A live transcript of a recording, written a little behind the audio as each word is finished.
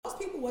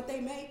what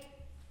they make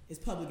is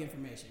public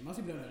information. Most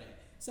people don't know that.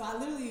 So I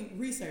literally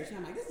researched, and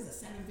I'm like, this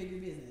is a 7-figure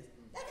business.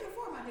 They can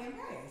afford my damn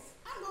price.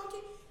 I'm going to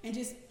keep, and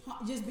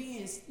just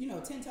being,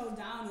 10 toes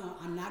down on,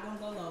 I'm not going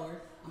to go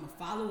lower. I'm going to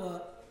follow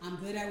up. I'm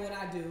good at what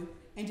I do.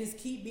 And just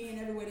keep being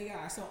everywhere they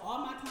are. So all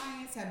my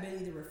clients have been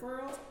either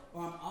referrals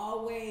or I'm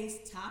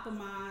always top of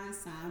mind,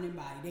 sound, and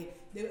body.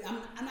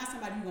 I'm not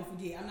somebody you're going to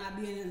forget. I'm not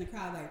being in the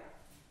crowd like,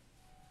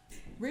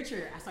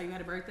 Richard, I saw you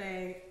had a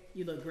birthday.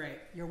 You look great.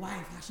 Your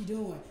wife, how's she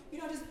doing?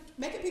 Just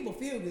making people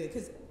feel good.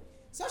 Because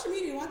social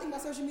media, one thing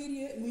about social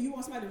media, when you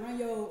want somebody to run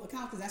your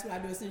account, because that's what I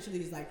do essentially,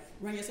 is like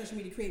run your social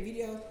media, create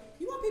videos.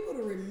 You want people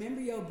to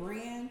remember your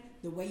brand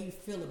the way you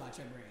feel about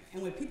your brand.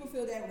 And when people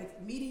feel that with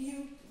meeting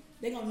you,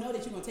 they're going to know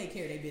that you're going to take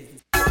care of their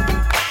business.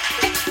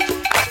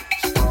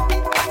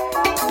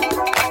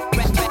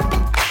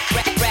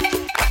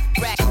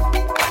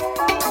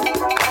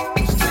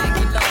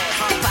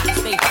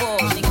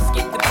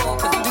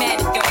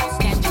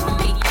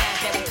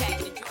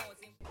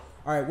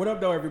 All right, what up,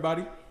 though,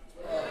 everybody?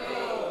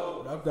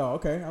 What up, though?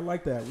 Okay, I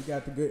like that. We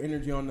got the good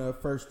energy on the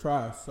first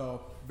try.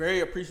 So very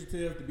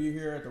appreciative to be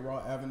here at the Raw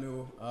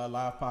Avenue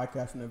live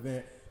podcasting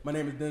event. My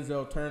name is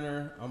Denzel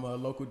Turner. I'm a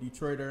local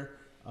Detroiter.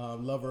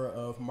 Lover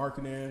of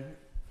marketing,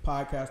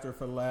 podcaster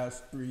for the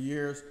last 3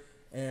 years.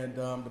 And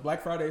the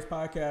Black Fridays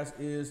podcast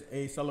is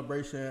a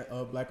celebration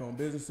of Black-owned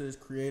businesses,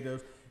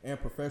 creatives, and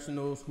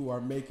professionals who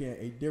are making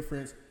a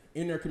difference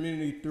in their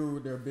community through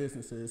their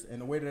businesses.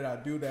 And the way that I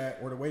do that,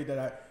 or the way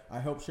that I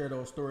help share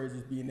those stories,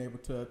 is being able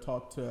to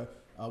talk to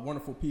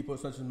wonderful people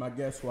such as my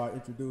guests, who I'll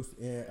introduce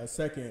in a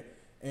second,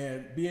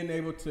 and being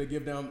able to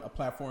give them a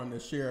platform to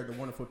share the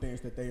wonderful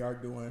things that they are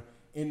doing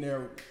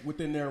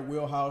within their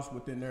wheelhouse,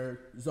 within their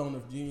zone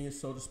of genius,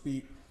 so to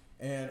speak.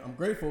 And I'm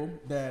grateful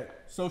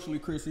that Socially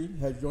Chrissy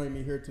has joined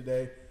me here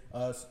today.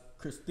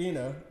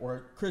 Christina,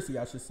 or Chrissy,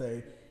 I should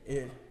say.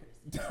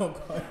 Don't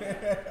call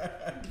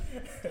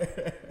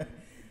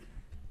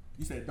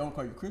You said don't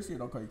call you Chrissy, or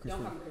don't call you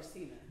Christina? Don't call me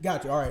Christina.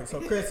 Gotcha. All right. So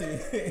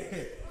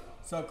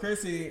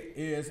Chrissy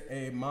is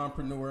a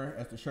mompreneur,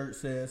 as the shirt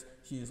says.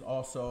 She is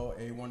also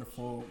a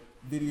wonderful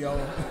video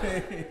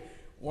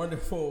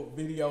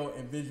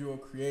and visual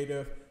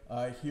creative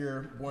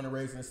here, born and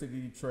raised in the city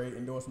of Detroit,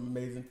 and doing some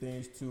amazing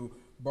things to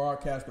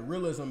broadcast the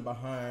realism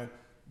behind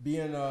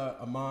being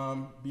a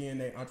mom,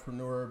 being an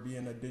entrepreneur,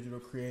 being a digital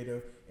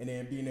creative, and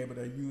then being able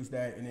to use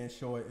that and then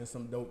show it in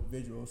some dope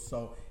visuals.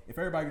 So if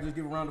everybody could just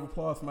give a round of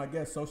applause for my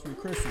guest, Socially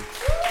Chrissy.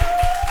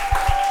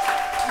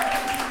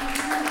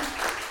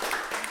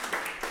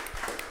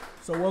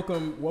 So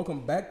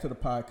welcome back to the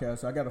podcast.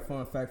 So I got a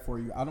fun fact for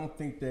you. I don't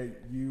think that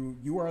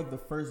you are the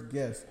first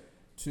guest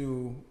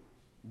to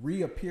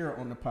reappear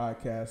on the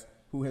podcast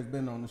who has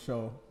been on the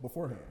show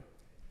beforehand.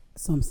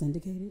 So I'm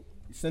syndicated?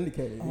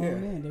 Syndicated, oh, yeah. Oh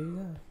man, there you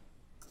go.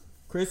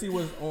 Chrissy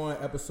was on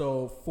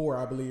episode 4,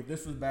 I believe.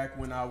 This was back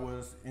when I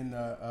was in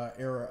the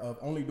era of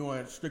only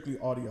doing strictly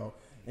audio.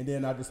 And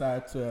then I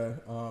decided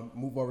to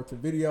move over to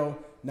video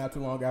not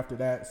too long after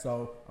that.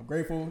 So I'm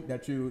grateful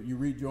that you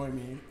rejoined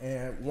me,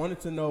 and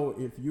wanted to know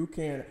if you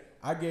can.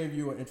 I gave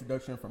you an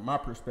introduction from my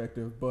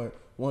perspective, but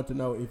wanted to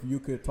know if you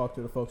could talk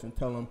to the folks and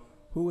tell them,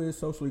 who is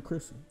Socially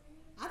Chrissy?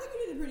 I think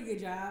you did a pretty good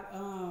job.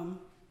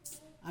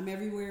 I'm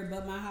everywhere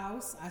but my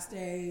house. I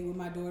stay with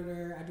my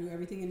daughter. I do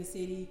everything in the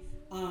city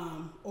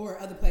or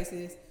other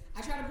places.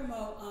 I try to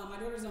promote. My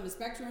daughter's on the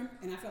spectrum,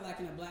 and I feel like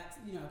in a Black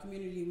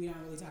community, we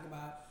don't really talk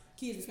about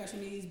kids with special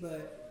needs,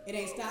 but it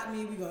ain't stopped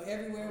me. We go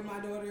everywhere with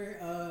my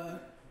daughter.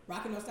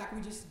 Rocking no stock.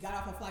 We just got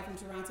off a flight from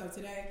Toronto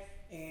today,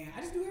 and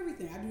I just do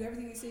everything. I do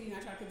everything in the city, and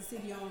I try to put the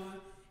city on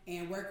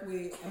and work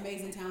with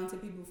amazing, talented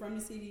people from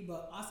the city,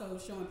 but also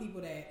showing people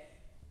that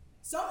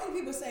so many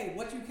people say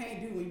what you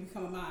can't do when you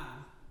become a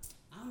mom.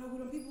 I don't know who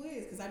them people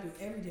is, because I do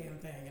every damn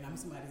thing, and I'm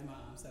somebody's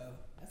mom, so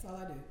that's all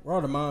I do. We're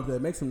all the moms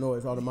that make some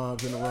noise. All the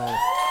moms in the room.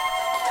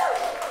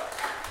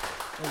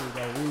 There we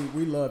go.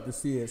 We love to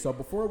see it. So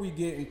before we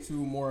get into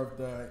more of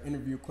the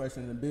interview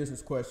questions and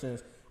business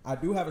questions, I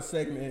do have a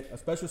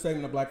special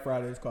segment of Black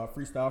Fridays called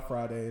Freestyle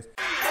Fridays.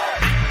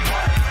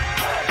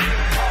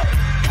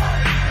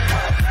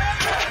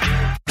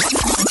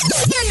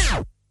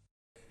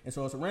 And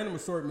so it's a random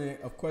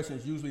assortment of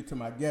questions, usually to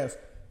my guests.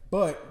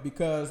 But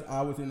because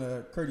I was in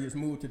a courteous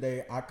mood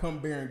today, I come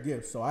bearing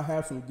gifts. So I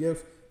have some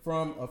gifts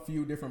from a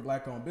few different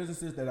Black-owned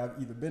businesses that I've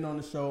either been on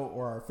the show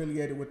or are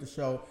affiliated with the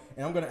show.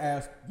 And I'm going to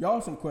ask y'all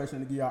some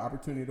questions to give y'all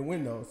opportunity to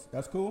win those.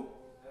 That's cool?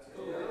 That's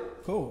cool.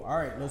 Cool. All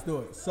right, let's do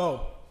it.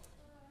 So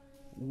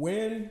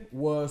when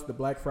was the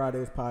Black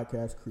Fridays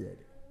podcast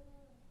created?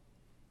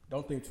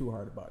 Don't think too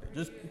hard about it.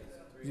 Just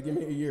give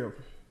me a year.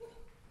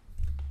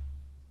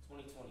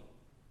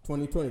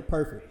 2020,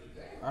 perfect.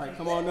 All right,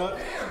 come on up.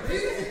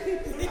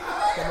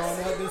 Come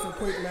on up, do some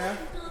quick math.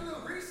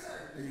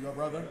 There you go,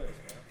 brother.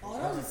 Oh,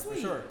 that was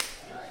sweet.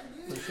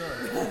 For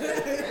sure.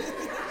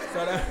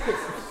 So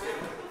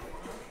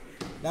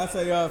that's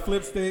a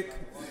flip stick,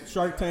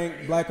 Shark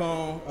Tank,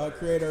 Black-owned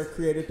creator,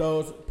 created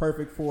those,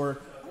 perfect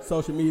for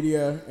social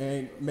media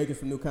and making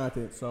some new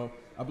content. So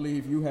I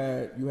believe you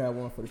had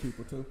one for the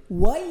people too.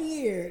 What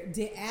year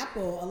did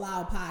Apple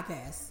allow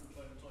podcasts?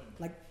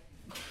 Like,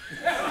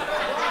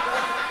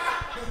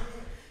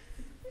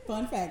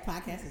 fun fact,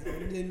 podcast is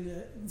older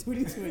than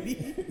 2020.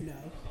 No.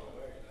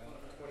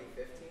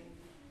 2015?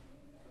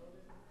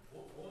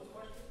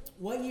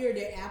 What year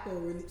did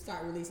Apple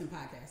start releasing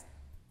podcasts?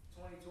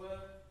 2012?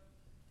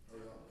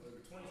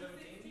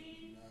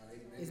 2017?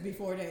 It's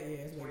before that, yeah.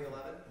 It's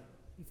 2011?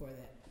 before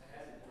that.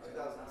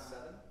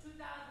 2007?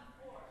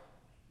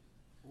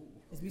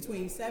 It's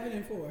between 7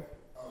 and 4.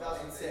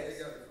 2006?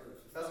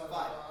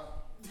 2005?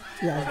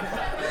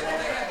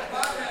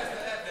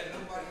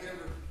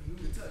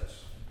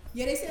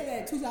 Yeah, they said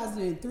that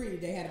 2003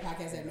 they had a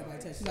podcast that nobody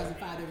touched.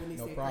 2005 they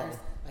released their first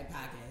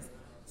podcast.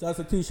 So that's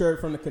a T-shirt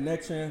from The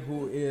Connection,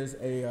 who is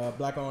a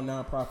black-owned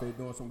nonprofit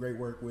doing some great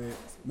work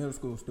with middle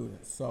school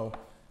students. So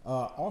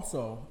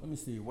also, let me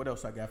see what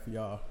else I got for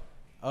y'all.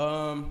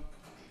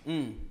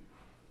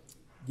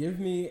 Give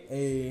me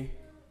a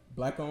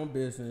black-owned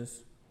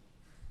business.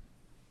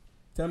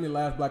 Tell me the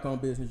last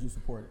black-owned business you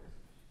supported.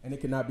 And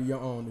it cannot be your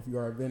own if you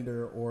are a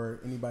vendor or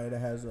anybody that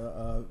has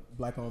a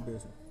black-owned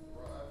business.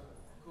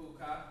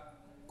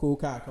 Cool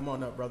Kai, come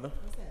on up, brother.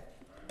 What's that?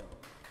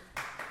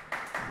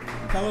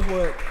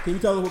 Can you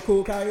tell us what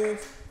Cool Kai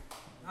is?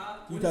 Huh?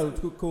 Can you tell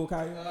us what Cool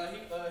Kai is?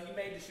 He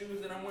made the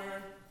shoes that I'm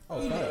wearing. Oh,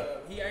 okay.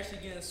 He actually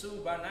getting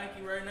sued by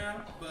Nike right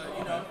now, but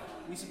you know,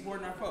 we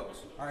supporting our folks.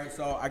 All right,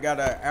 so I got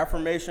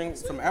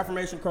some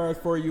affirmation cards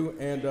for you,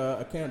 and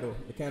a candle.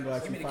 The candle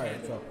actually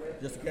fired. So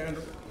just a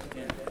candle.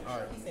 All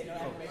right. He said no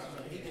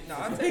affirmation. No,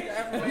 I take the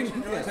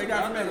affirmation. Yeah, take the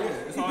affirmation.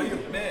 Yeah, it's all you.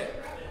 Man.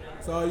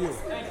 It's all you.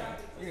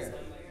 Yeah.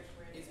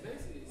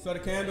 So the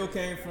candle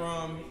came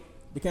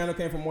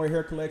from More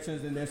Hair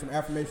Collections, and then some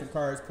affirmation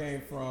cards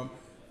came from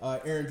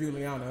Erin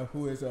Juliana,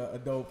 who is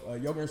a dope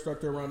yoga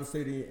instructor around the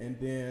city, and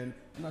then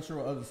I'm not sure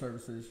what other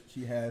services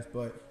she has,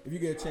 but if you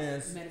get a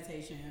chance,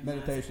 meditation,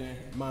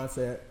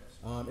 mindset,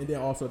 and then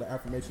also the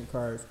affirmation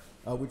cards,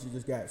 which you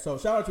just got. So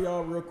shout out to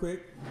y'all real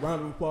quick.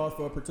 Round of applause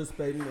for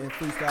participating in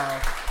Freestyle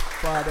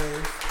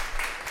Fridays.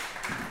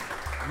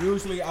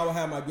 Usually I would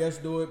have my guests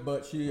do it,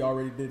 but she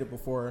already did it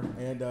before,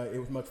 and it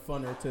was much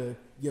funner to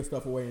give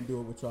stuff away and do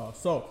it with y'all.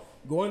 So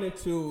going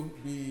into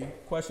the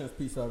questions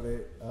piece of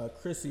it,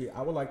 Chrissy,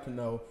 I would like to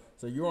know,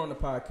 so you're on the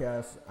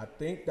podcast, I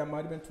think that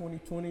might have been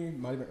 2020,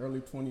 might have been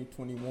early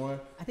 2021.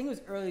 I think it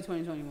was early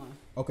 2021.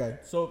 Okay,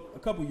 so a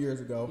couple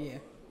years ago. Yeah.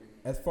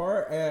 As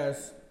far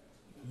as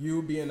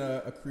you being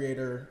a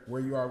creator,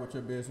 where you are with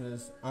your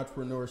business,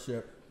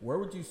 entrepreneurship, where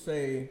would you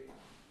say,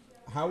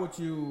 how would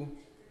you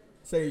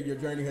say your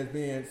journey has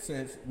been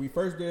since we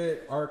first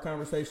did our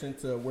conversation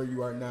to where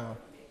you are now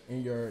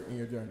in your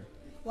journey?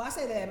 Well, I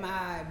say that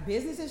my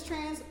business is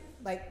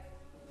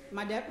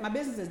my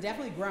business has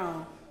definitely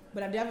grown,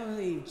 but I've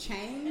definitely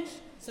changed.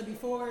 So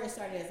before it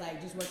started as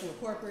like just working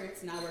with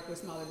corporates, and I work with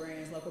smaller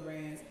brands, local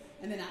brands,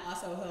 and then I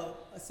also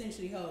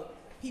essentially help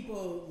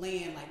people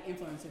land like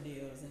influencer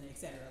deals and et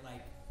cetera,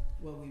 like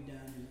what we've done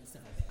and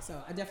stuff like that.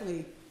 So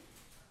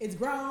it's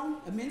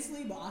grown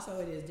immensely, but also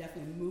it has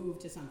definitely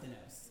moved to something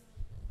else.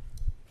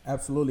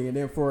 Absolutely. And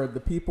then for the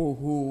people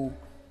who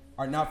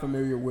are not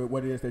familiar with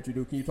what it is that you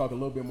do, can you talk a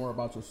little bit more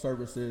about your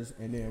services,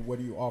 and then what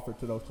do you offer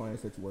to those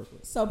clients that you work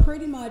with? So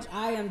pretty much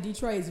I am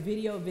Detroit's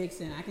video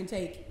vixen. I can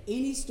take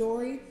any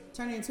story,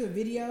 turn it into a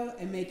video,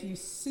 and make you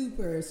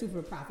super,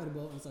 super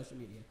profitable on social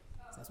media.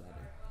 So that's what I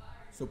do.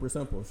 Super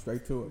simple,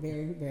 straight to it.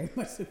 Very, very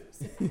much super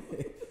simple.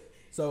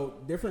 So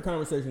different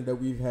conversations that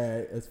we've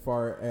had as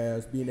far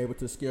as being able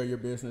to scale your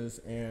business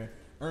and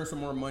earn some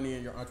more money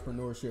in your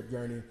entrepreneurship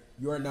journey.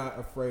 You are not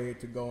afraid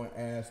to go and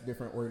ask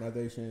different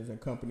organizations and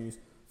companies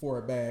for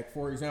a bag.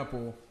 For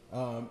example,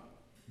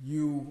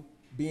 you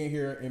being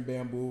here in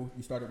Bamboo,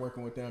 you started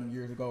working with them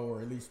years ago,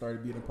 or at least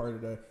started being a part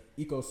of the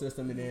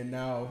ecosystem, and then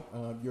now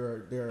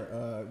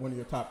they're one of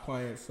your top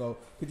clients. So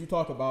could you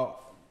talk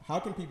about how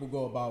can people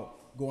go about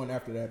going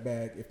after that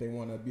bag if they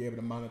want to be able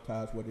to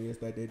monetize what it is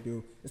that they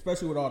do,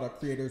 especially with all the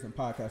creators and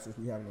podcasters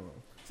we have in the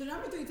room? So the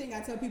number 3 thing I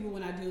tell people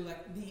when I do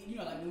like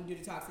when we do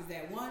the talks is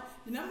that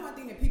the number 1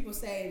 thing that people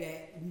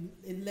say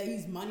that it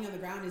lays money on the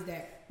ground is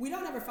that we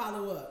don't ever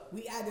follow up.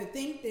 We either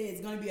think that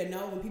it's going to be a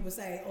no when people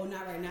say, oh,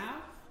 not right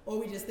now, or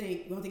we just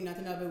think, we don't think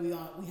nothing of it, we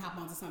hop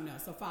onto something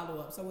else. So follow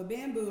up. So with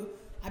Bamboo,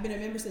 I've been a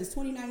member since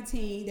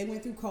 2019. They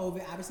went through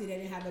COVID. Obviously, they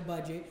didn't have a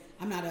budget.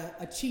 I'm not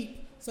a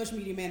cheap social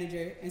media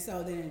manager. And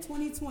so then in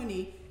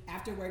 2020,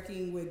 after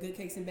working with Good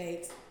Cakes and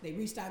Bakes, they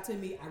reached out to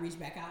me. I reached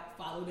back out,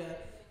 followed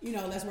up,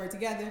 let's work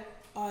together.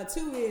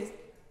 2 is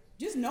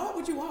just know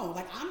what you want.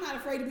 Like, I'm not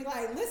afraid to be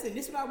like, listen,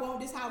 this is what I want,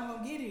 this is how I'm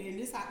going to get it, and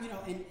this how,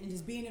 and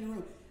just being in the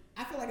room.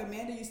 I feel like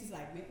Amanda used to say,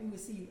 like, man, we would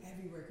see you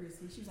everywhere,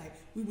 Chrissy. She was like,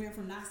 we went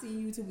from not seeing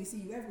you to we see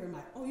you everywhere. I'm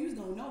like, oh, you was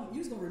going to know me. You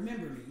was going to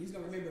remember me. You was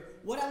going to remember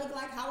what I look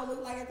like, how I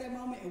look like at that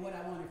moment, and what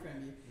I wanted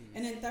from you. Mm-hmm.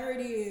 And then 3rd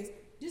is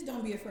just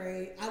don't be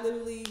afraid.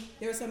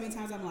 There are so many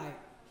times I'm like,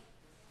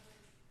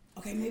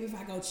 okay, maybe if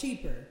I go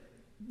cheaper.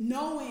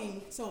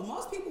 So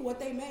most people, what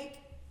they make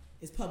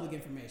is public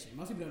information.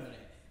 Most people don't know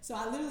that. So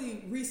I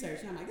literally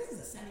researched, and I'm like, this is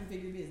a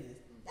 7-figure business.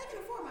 they can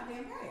afford my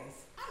damn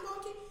price. I'm going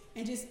to keep,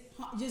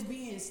 and just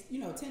being,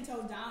 10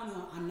 toes down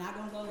on, I'm not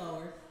going to go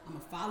lower. I'm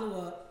going to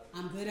follow up.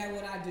 I'm good at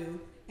what I do.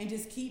 And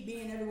just keep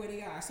being everywhere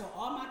they are. So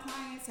all my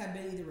clients have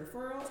been either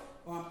referrals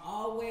or I'm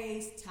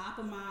always top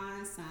of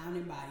mind, sound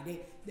and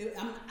body.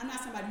 I'm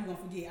not somebody you're going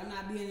to forget. I'm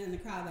not being in the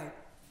crowd like,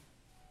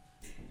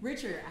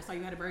 Richard, I saw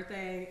you had a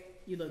birthday.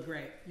 You look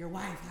great. Your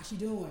wife, how's she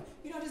doing?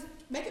 Just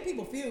making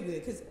people feel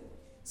good. Because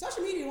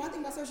social media, one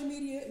thing about social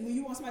media, when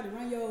you want somebody to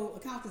run your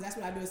account, because that's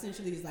what I do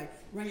essentially, is like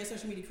run your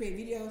social media, create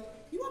videos.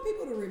 You want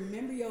people to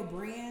remember your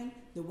brand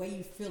the way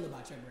you feel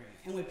about your brand.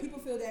 And when people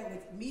feel that with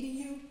meeting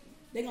you,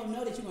 they're going to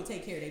know that you're going to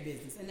take care of their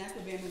business. And that's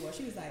what Bamboo was.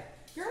 She was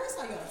like, girl, we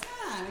saw you all the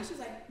time. And she was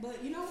like,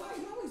 but you know what?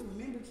 You always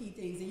remember key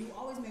things. And you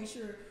always make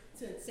sure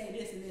to say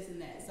this and this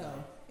and that. So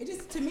it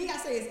just, to me, I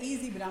say it's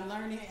easy, but I'm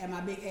learning at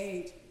my big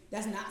age.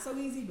 That's not so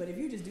easy. But if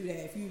you just do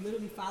that, if you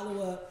literally follow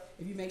up,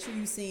 if you make sure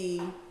you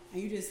sing,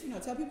 and you just,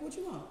 tell people what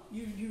you want.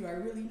 You are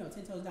really, 10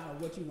 toes down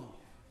on what you want.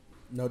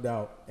 No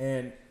doubt.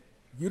 And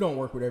you don't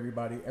work with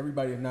everybody.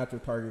 Everybody is not your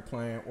target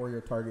client or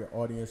your target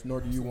audience, nor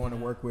do you want to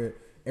work with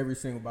every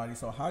single body.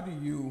 So how do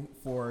you,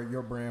 for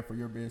your brand, for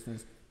your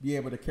business, be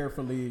able to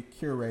carefully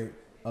curate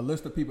a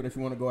list of people that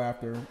you want to go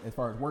after as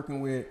far as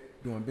working with,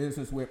 doing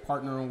business with,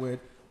 partnering with?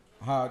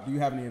 How do you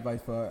have any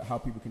advice for how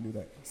people can do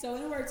that? So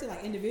in order to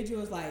like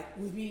individuals, like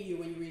with me and you,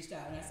 when you reached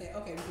out and I said,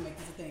 okay, we can make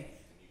this a thing.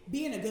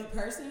 Being a good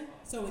person.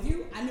 So with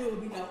you, I knew it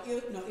would be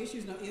no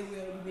issues, no ill will,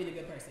 you being a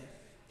good person.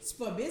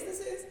 For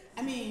businesses,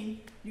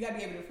 you got to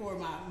be able to afford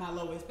my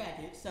lowest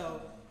package.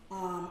 So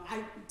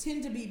I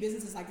tend to be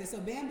businesses like this. So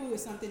Bamboo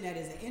is something that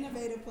is an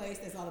innovative place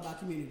that's all about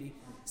community.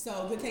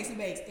 So Good Cakes and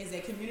Bakes is a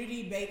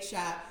community bake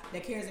shop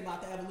that cares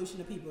about the evolution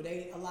of people.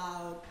 They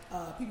allow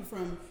people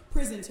from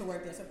prison to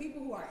work there. So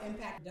people who are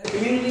impacted the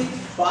community,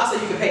 but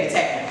also you can pay the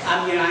tab.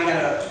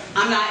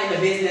 I'm not in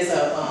the business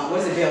of,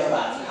 what is it, bail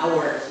advisor? I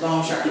work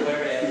loan shark or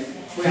whatever that is.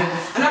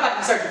 I'm not about to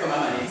be searching for my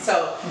money.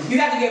 So you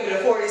have to be able to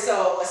afford it.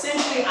 So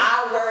essentially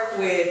I work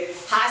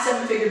with high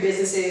 7-figure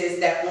businesses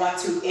that want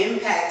to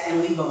impact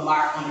and leave a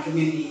mark on the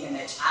community in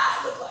that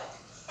I look like.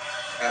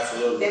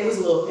 Absolutely. It was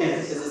a little thin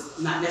because it's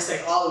not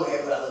necessarily all the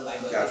way what I look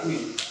like, but the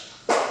community.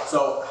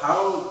 So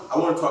I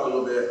want to talk a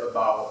little bit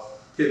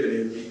about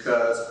pivoting,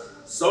 because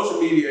social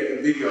media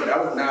and video, that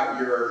was not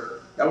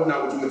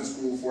what you went to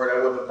school for.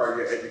 That wasn't part of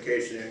your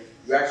education.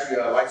 You actually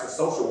licensed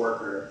social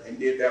worker and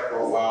did that for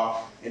a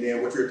while. And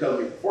then what you were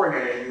telling me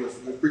beforehand, you was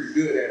pretty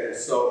good at it.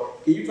 So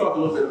can you talk a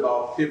little bit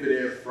about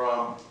pivoting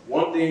from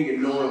one thing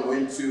and knowing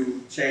when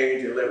to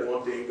change and let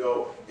one thing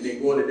go, and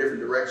then go in a different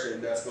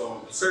direction that's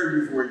going to serve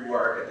you for where you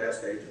are at that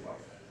stage in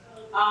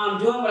life?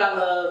 Doing what I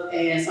love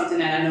and something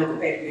that I know can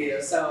pay the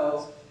bills.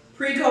 So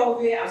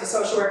pre-COVID, I was a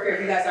social worker.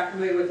 If you guys aren't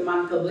familiar with the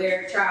Monica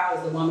Blair trial,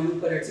 is the woman who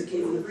put her 2 kids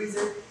in the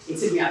freezer. It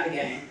took me out the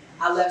game.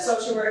 I left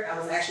social work. I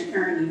was actually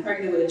currently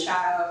pregnant with a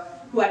child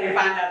who I didn't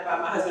find out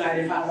about. My husband I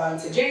didn't find out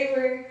until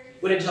January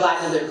with a July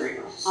delivery.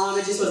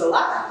 It just was a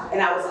lot.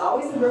 And I was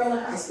always the girl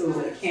in high school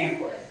with a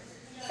camcorder.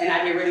 And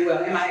I did really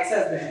well. And my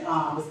ex-husband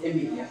was in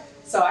media.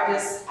 So I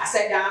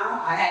sat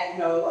down. I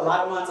had, a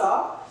lot of months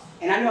off.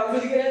 And I knew I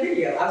was really good at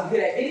video. I was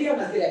good at video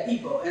and I was good at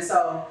people. And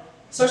so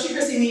Social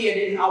Chrissy Media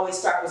didn't always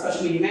start with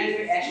social media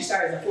management. It actually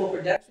started as a full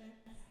production.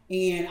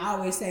 And I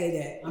always say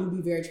that, I'm going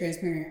to be very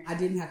transparent. I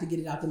didn't have to get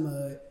it out the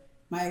mud.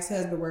 My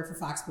ex-husband worked for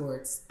Fox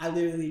Sports. I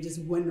literally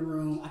just went in the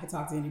room. I could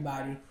talk to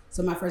anybody.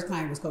 So my first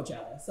client was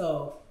Coachella.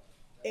 So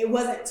it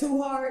wasn't too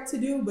hard to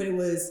do, but it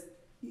was,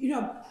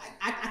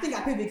 I think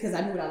I pivoted because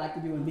I knew what I like to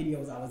do, and video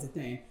was always a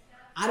thing.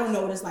 I don't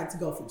know what it's like to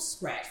go from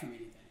scratch from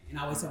anything. And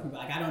I always tell people,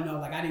 I don't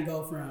know, I didn't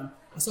go from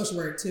a social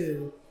worker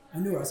to a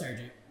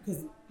neurosurgeon,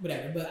 because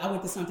whatever. But I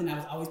went to something I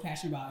was always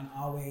passionate about and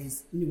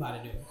always knew how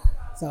to do.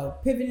 So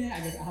pivoting, I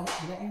guess,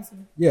 did that answer?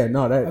 Yeah,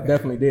 no, that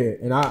definitely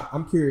did. And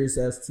I'm curious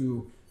as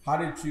to, how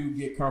did you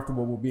get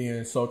comfortable with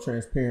being so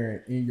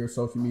transparent in your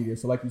social media?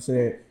 So like you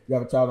said, you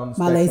have a child on the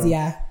spectrum. My lazy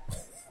eye.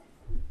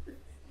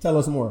 Tell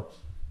us more.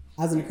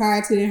 I was in a car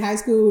accident in high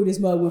school. This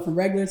mug went from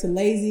regular to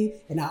lazy,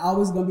 and I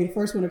always going to be the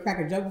first one to crack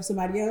a joke with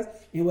somebody else.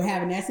 And with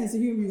having that sense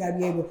of humor, you got to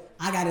be able,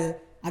 I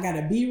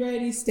gotta be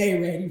ready, stay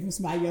ready for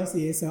somebody else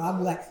is. So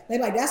I'm like, they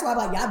like, that's why I'm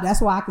like, yeah,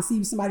 that's why I could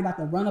see somebody about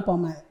to run up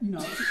on my,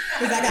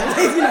 because I got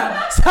lazy,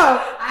 So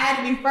I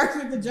had to be first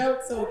with the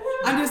joke. So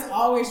I'm just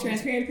always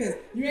transparent, because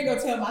you ain't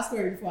gonna tell my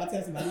story before I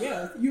tell somebody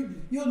else.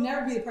 You'll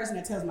never be the person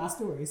that tells my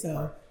story.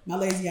 So my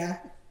lazy eye,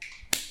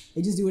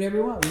 they just do whatever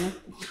they want,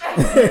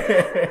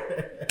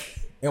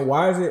 And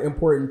why is it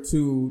important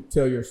to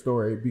tell your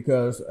story?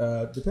 Because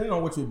depending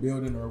on what you're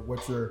building or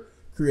what you're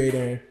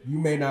creating,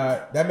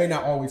 that may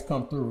not always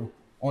come through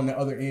on the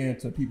other end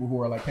to people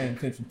who are like paying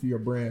attention to your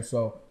brand.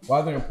 So why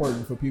is it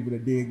important for people to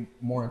dig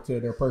more into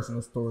their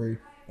personal story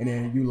and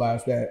then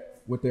utilize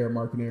that with their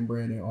marketing,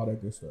 brand, and all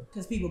that good stuff?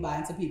 Because people buy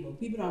into people.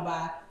 People don't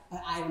buy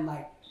an item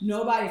like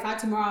nobody. If I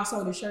tomorrow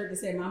sold a shirt that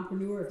said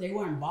mompreneur, if they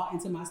weren't bought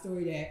into my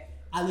story, that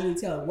I literally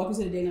tell, welcome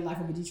to the day in the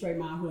life of a Detroit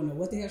mom who don't know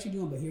what the hell she's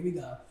doing, but here we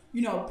go.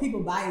 People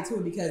buy into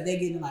it because they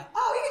getting like,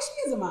 oh yeah,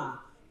 she is a mom.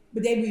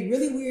 But they'd be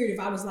really weird if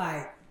I was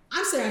like,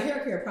 I'm selling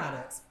hair care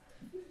products.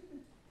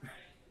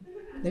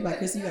 They're like,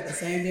 Chrissy, you got the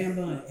same damn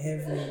bun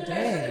every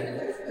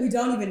day. We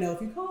don't even know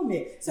if you comb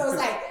it. So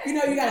it's like, you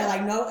gotta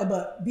like know,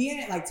 but being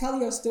it, like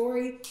telling your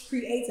story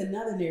creates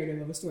another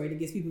narrative of a story that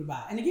gets people to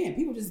buy. And again,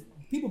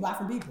 people buy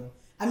from people.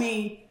 I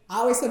mean, I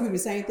always tell people the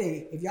same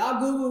thing. If y'all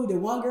Google the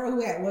one girl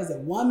who had,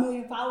 1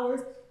 million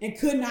followers and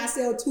could not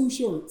sell 2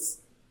 shirts,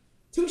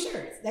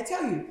 that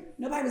tell you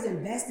nobody was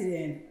invested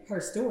in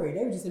her story.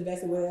 They were just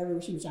invested in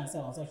whatever she was trying to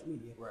sell on social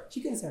media. Right.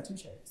 She couldn't sell 2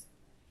 shirts.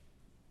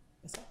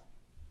 That's all.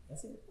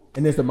 That's it.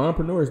 And it's the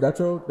Mompreneur. Is that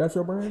your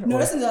brand? No,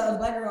 this is a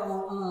black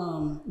girl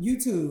on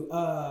YouTube,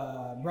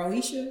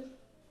 Broisha.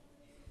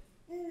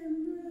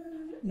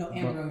 No,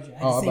 Ambrosia.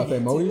 Oh, I'm about to say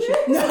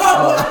Moesha? No,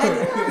 I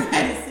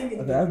had to sing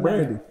it. That's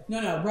Brandy.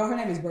 No, bro, her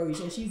name is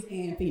Broisha. She's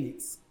in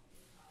Phoenix.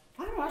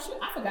 I don't know.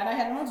 I forgot I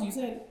had it on to you.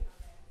 Said.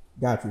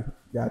 Got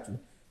you.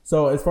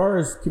 So as far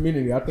as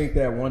community, I think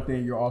that one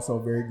thing you're also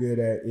very good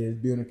at is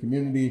building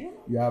community.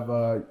 You have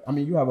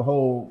you have a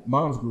whole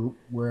moms group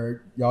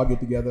where y'all get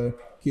together.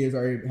 Kids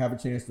already have a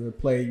chance to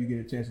play. You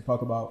get a chance to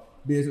talk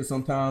about business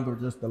sometimes, or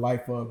just the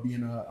life of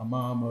being a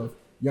mom of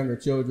younger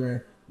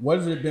children. What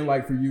has it been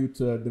like for you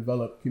to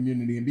develop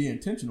community and be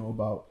intentional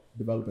about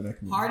developing that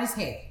community? Hard as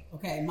hell.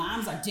 Okay,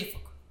 moms are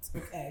difficult.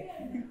 Okay,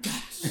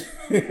 gosh,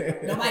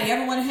 nobody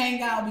ever want to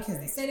hang out because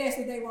they say that's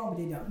what they want, but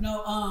they don't.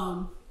 No,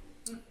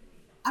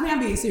 I'm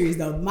being serious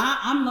though.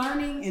 I'm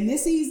learning in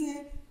this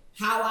season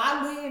how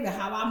I live and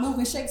how I move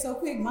and shake so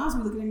quick. Mom's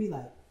be looking at me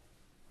like,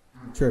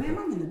 "Man,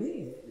 I'm in the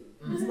bed."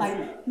 It's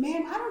like,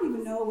 "Man, I don't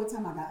even know what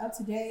time I got up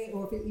today,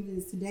 or if it even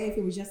is today, if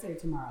it was yesterday or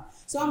tomorrow."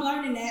 So I'm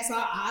learning that. So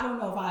I don't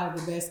know if I have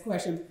the best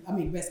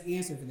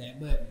answer for that,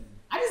 but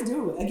I just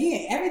do it.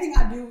 Again, everything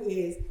I do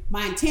is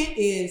my intent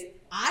is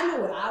I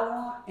know what I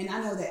want, and I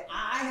know that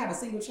I have a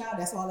single child.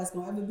 That's all that's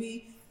gonna ever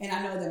be, and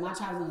I know that my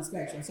child is on the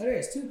spectrum. So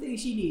there's 2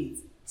 things she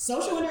needs.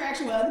 Social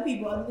interaction with other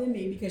people other than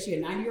me, because she's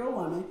a 90-year-old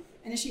woman,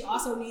 and then she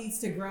also needs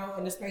to grow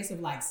in the space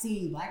of like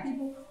seeing black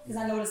people, because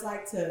I know what it's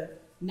like to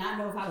not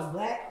know if I was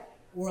black,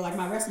 or like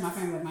my rest of my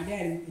family, like my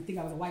dad, and think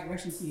I was a white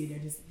Russian kid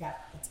that just got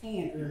a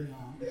tan early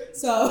on.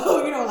 So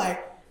I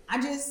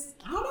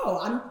don't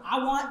know.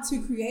 I want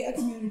to create a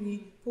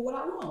community for what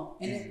I want,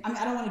 and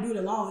I don't want to do it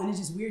alone, and it's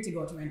just weird to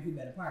go to random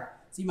people at a park.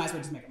 So you might as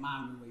well just make a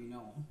mom group where you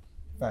know them.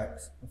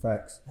 Facts.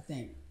 I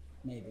think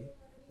maybe.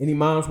 Any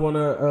moms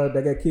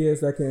that got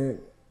kids that can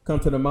come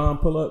to the mom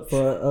pull up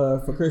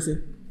for Chrissy?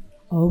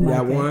 Oh my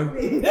God. We got one.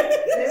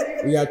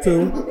 We got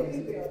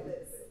 2.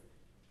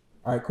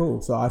 All right, cool.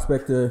 So I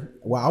expect I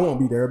won't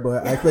be there,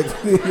 but I expect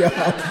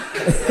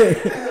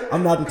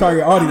I'm not the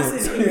target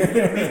audience.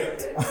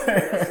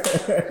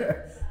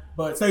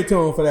 But stay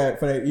tuned for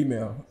that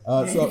email.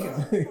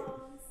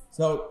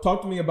 So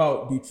talk to me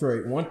about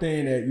Detroit. One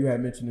thing that you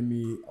had mentioned to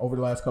me over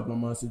the last couple of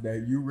months is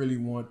that you really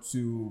want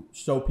to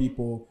show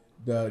people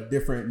the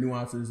different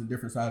nuances and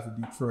different sides of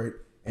Detroit,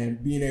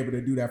 and being able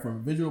to do that from a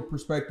visual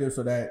perspective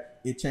so that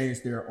it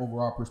changed their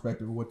overall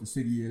perspective of what the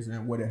city is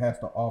and what it has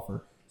to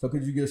offer. So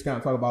could you just kind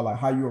of talk about like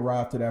how you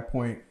arrived to that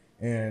point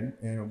and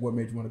what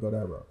made you want to go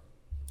that route?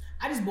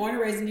 I just born and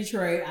raised in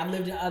Detroit. I've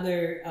lived in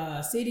other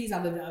cities.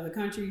 I've lived in other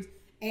countries.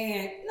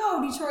 And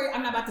no, Detroit,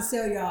 I'm not about to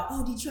sell y'all,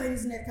 oh, Detroit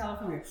is the next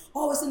California.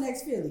 Oh, it's the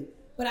next Philly.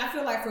 But I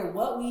feel like for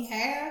what we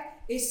have,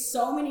 it's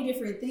so many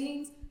different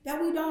things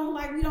that we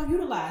don't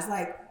utilize.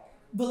 Like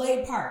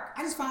Belay Park.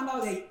 I just found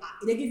out they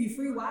give you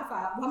free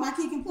Wi-Fi while my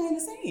kid can play in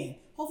the sand.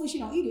 Hopefully she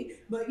don't eat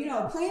it, but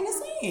play in the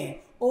sand.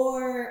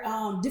 Or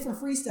different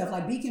free stuff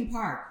like Beacon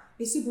Park.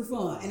 It's super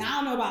fun. And I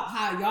don't know about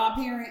how y'all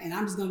parent, and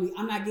I'm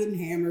not getting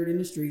hammered in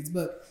the streets,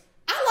 but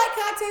I like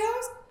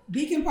cocktails.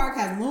 Beacon Park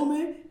has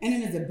Lumen, and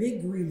then there's a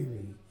big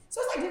greenery.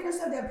 So it's like different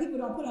stuff that people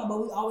don't put on, but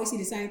we always see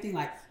the same thing.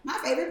 Like, my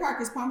favorite park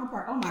is Palmer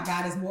Park. Oh my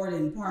God, it's more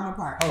than Palmer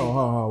Park. Hold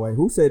on, wait.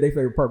 Who said their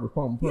favorite park was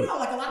Palmer Park?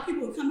 Like a lot of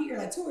people would come here,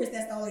 like tourists,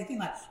 that's the only thing.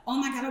 Like, oh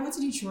my God, I went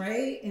to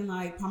Detroit, and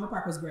like Palmer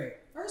Park was great.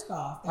 First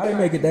off. I didn't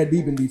make it that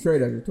deep in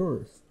Detroit as a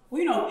tourist.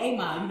 Well, 8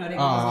 Mile, they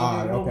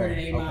go over to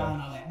 8 Mile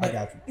and all that. But I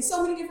got you. It's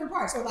so many different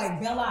parks. So like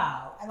Belle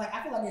Isle,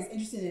 I feel like it's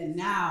interesting in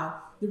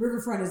now the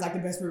riverfront is like the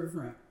best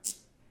riverfront. The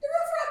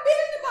riverfront been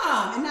in the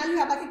mom, and now you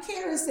have like a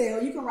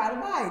carousel, you can ride a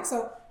bike.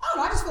 So I don't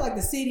know, I just feel like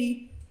the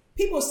city,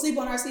 people sleep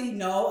on our city.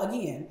 No,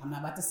 again, I'm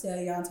not about to sell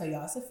y'all and tell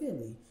y'all it's a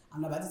Philly.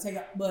 I'm not about to tell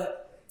y'all,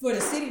 but for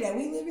the city that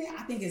we live in,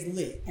 I think it's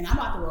lit. And I'm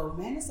about to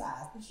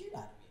romanticize the shit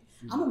out of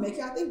it. I'm gonna make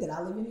y'all think that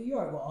I live in New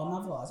York with all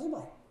my flaws. You're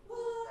like,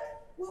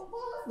 what?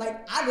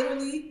 Like, I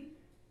literally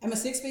am a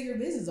 6-figure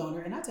business owner,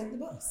 and I take the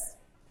bus.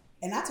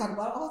 And I talk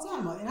about it all the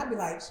time. And I be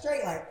like,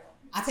 straight, like,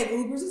 I take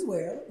Ubers as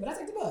well, but I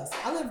take the bus.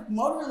 I live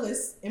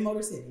motorless in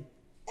Motor City.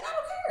 And I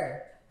don't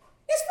care.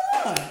 It's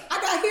fun. I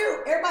got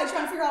here, everybody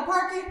trying to figure out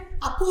parking.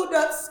 I pulled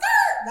up,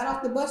 got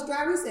off the bus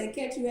driver, said,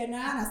 catch you at 9.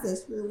 I said,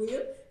 sure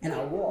will. And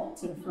I walked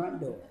to the front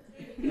door.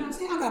 You know what I'm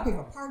saying? I got to pay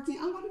for parking.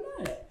 I don't got to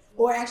do that.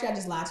 Or actually, I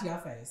just lied to y'all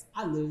face.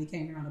 I literally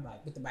came here on a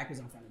bike, but the bike was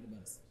in front of the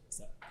bus.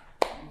 So.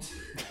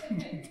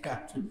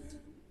 Gotcha.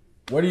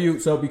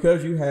 So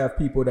because you have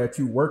people that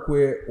you work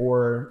with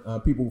or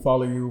people who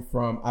follow you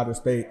from out of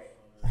state,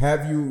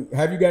 have you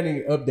got any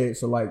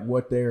updates of like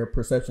what their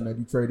perception of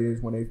Detroit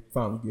is when they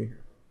finally get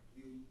here?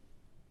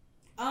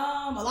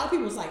 A lot of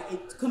people, it's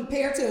like,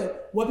 compared to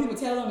what people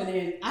tell them, and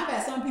then I've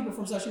had some people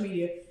from social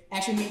media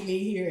actually meet me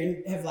here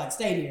and have like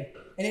stayed here.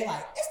 And they're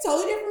like, it's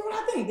totally different from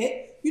what I think.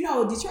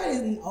 Detroit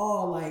isn't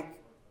all like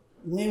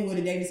Linwood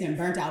and Davidson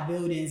burnt out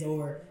buildings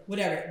or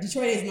whatever.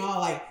 Detroit isn't all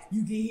like,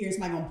 you get here,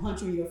 somebody gonna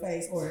punch you in your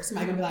face, or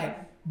somebody gonna be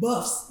like,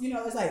 buffs.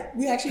 It's like,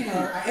 we actually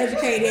are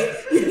educated,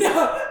 we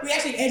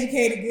actually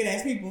educated good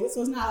ass people.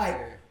 So it's not like,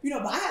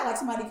 but I had like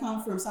somebody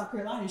come from South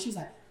Carolina and she was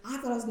like, I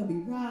thought I was gonna be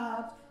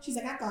robbed. She's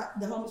like, I thought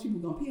the homeless people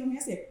were gonna pee on me.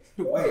 I said,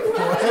 Wait,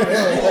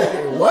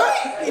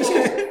 what? And she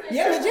was,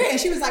 yeah, legit. And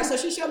she was like, so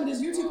she showed me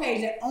this YouTube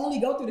page that only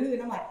go through the hood.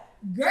 And I'm like,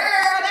 girl,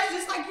 that's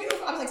just like you.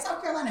 I was like,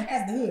 South Carolina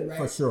has the hood, right?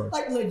 For sure.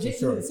 Like legit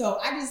hood. So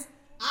I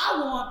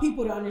want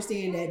people to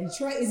understand that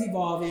Detroit is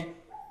evolving.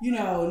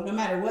 No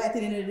matter what, at the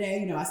end of the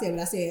day, I said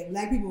what I said.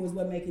 Black people is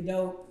what make it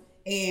dope,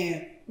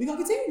 and we're gonna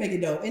continue to make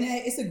it dope. And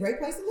it's a great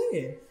place to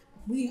live.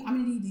 I'm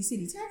gonna need these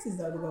city taxes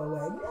though to go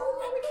away. We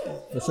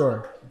good.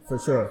 For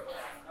sure.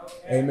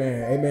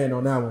 Amen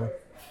on that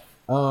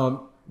one.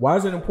 Why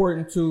is it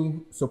important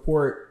to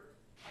support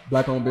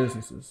Black-owned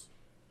businesses?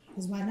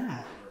 Because why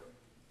not?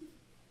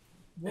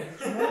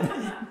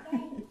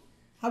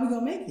 How we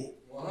gonna make it?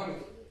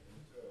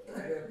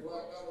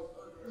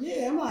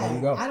 Yeah, I'm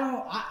like,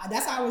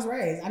 that's how I was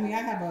raised. I mean,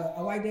 I have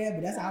a white dad,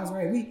 but that's how I was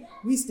raised.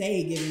 We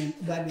stayed giving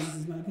Black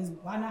businesses money because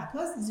why not?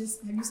 Plus, it's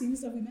just, have you seen the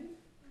stuff we make?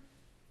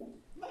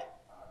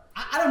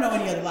 I don't know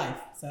any other life.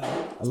 So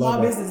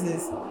small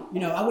businesses,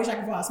 I wish I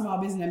could find a small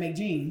business that make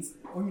jeans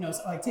or,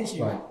 like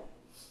tissue. Right.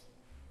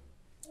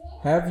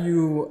 Have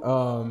you,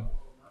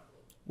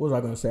 what was I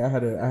going to say? I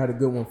had a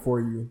good one for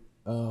you.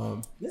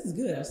 This is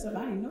good. Stuff I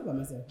didn't even know about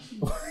myself.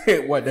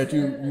 What, that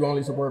you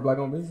only support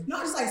Black-owned business? No,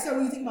 just like, so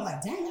when you think about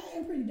like, dang, I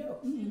am pretty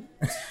dope.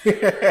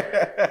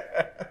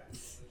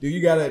 Do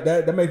you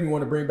that makes me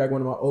want to bring back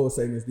one of my old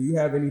segments. Do you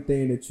have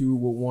anything that you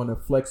would want to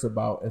flex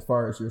about as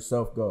far as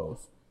yourself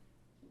goes?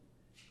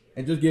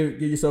 And just give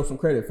yourself some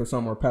credit for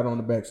something or pat on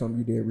the back, something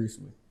you did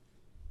recently.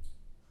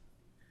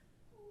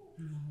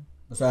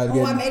 Besides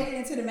I made it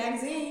into the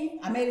magazine.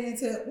 I made it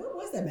into, what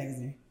was that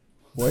magazine?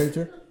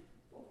 Voyager?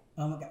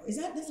 Oh my God,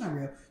 that's not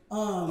real.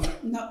 That's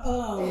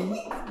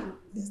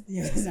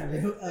not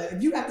real.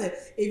 If you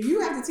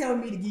have to tell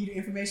me to give you the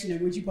information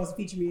of which you're supposed to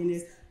feature me in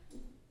this,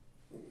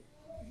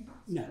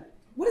 no.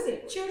 What is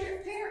it? Children,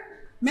 parent,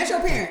 Metro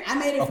Parent. I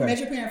made it for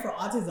Metro Parent for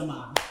autism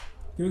moms.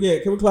 Can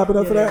we clap it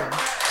up for that?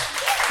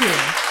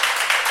 Yeah.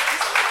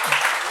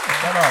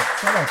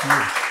 Shout out to you.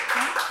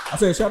 I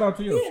said shout out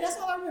to you. Yeah, that's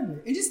all I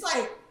remember. And just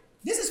like,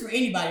 this is for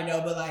anybody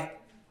though, but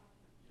like,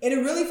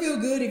 it'll really feel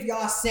good if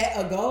y'all set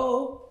a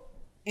goal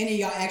and then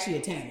y'all actually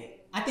attain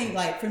it. I think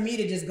like for me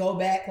to just go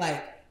back,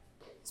 like,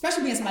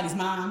 especially being somebody's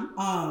mom,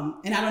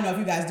 and I don't know if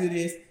you guys do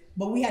this,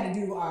 but we had to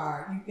do you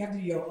have to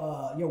do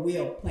your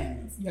will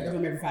plannings. You have to do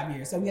them every 5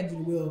 years. So we had to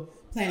do the will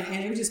planning,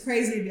 and it was just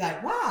crazy to be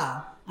like,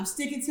 wow, I'm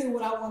sticking to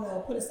what I want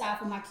to put aside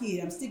for my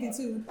kid. I'm sticking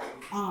to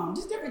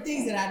just different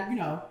things that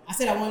I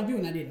said I want to do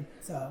and I didn't.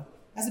 So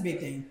that's a big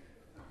thing.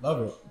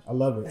 Love it. I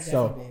love it.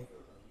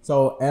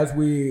 So as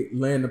we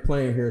land the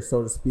plane here,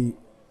 so to speak,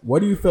 what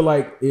do you feel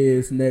like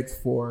is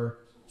next for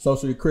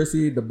Socially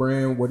Chrissy, the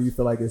brand? What do you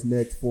feel like is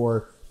next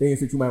for things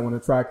that you might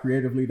want to try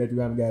creatively that you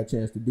haven't got a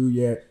chance to do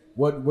yet?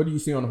 What do you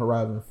see on the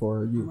horizon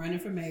for you? I'm running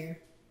for mayor.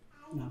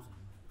 No.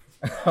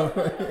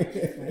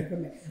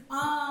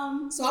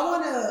 So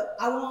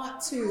I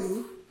want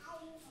to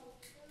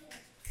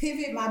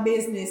pivot my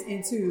business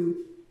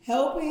into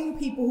helping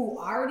people who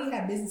already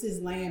have businesses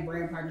land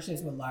brand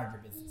partnerships with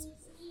larger businesses.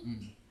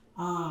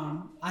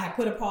 I have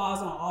put a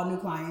pause on all new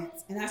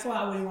clients, and that's why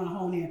I really want to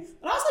hone in.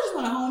 But I also just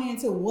want to hone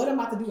into what I'm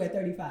about to do at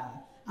 35.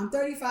 I'm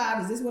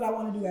 35. Is this what I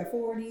want to do at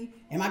 40?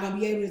 Am I going to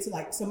be able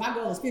to so my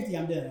goal is 50,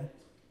 I'm done.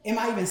 Am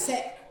I even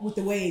set with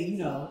the way,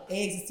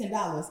 eggs is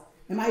 $10?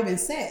 Am I even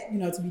set,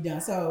 to be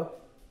done? So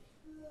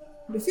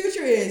the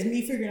future is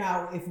me figuring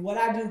out if what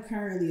I do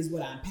currently is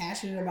what I'm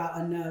passionate about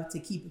enough to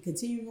keep it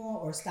continuing on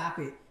or stop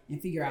it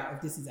and figure out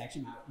if this is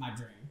actually my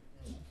dream.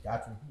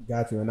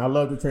 Got you. And I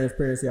love the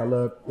transparency. I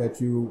love that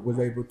you was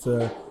able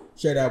to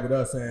share that with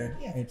us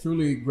and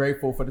truly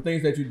grateful for the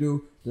things that you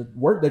do. The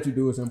work that you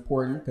do is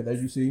important because,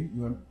 as you see,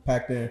 you're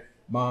impacting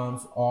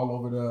moms all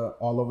over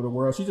the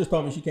world. She just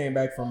told me she came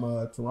back from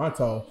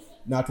Toronto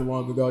not too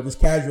long ago, just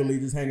casually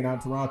just hanging out in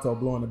Toronto,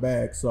 blowing the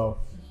bag. So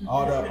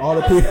all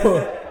the people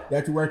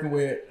that you're working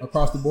with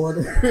across the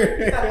border.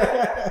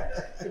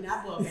 Did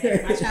not blow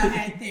bag. My child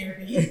had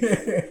therapy.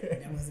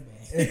 That wasn't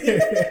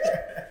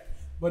bad.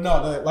 But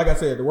no, like I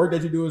said, the work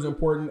that you do is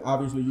important.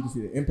 Obviously, you can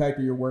see the impact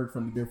of your work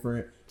from the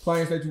different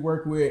clients that you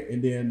work with,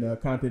 and then the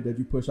content that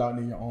you push out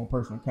in your own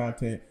personal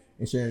content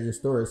and sharing your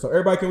story. So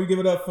everybody, can we give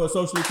it up for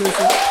Socially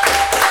Chrissy?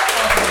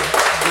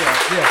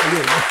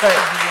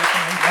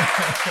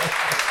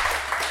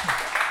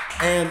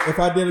 And if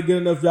I did a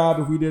good enough job,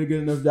 give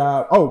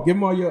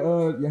them all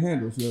your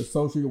handles, your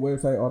social, your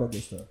website, all that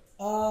good stuff.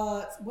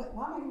 Why am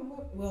I giving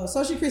up? Well,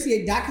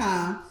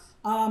 sociallychristy.com.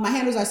 My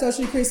handles are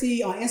Socially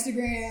Chrissy on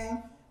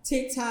Instagram,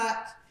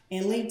 TikTok,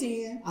 and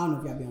LinkedIn. I don't know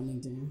if y'all be on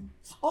LinkedIn.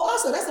 Oh,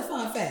 also, that's a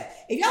fun fact.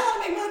 If y'all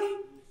want to make money,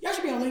 Y'all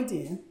should be on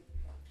LinkedIn.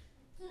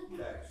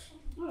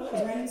 Oh, that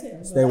was random as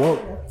hell. Stay woke.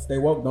 Stay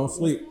woke. Don't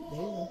sleep.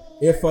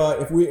 If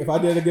I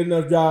did a good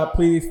enough job,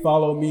 please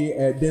follow me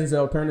at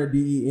Denzel Turner,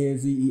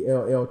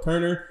 DENZELL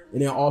Turner,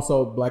 and then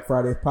also Black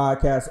Fridays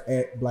Podcast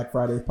at Black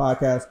Fridays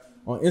Podcast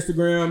on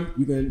Instagram.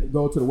 You can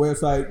go to the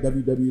website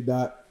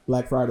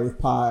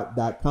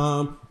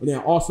www.blackfridayspod.com, and then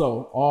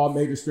also all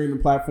major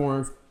streaming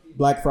platforms.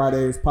 Black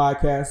Fridays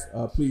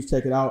Podcast. Please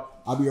check it out.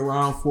 I'll be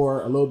around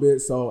for a little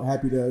bit, so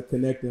happy to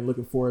connect and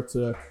looking forward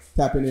to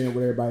tapping in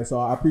with everybody. So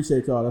I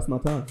appreciate y'all. That's my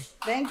time.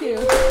 Thank you.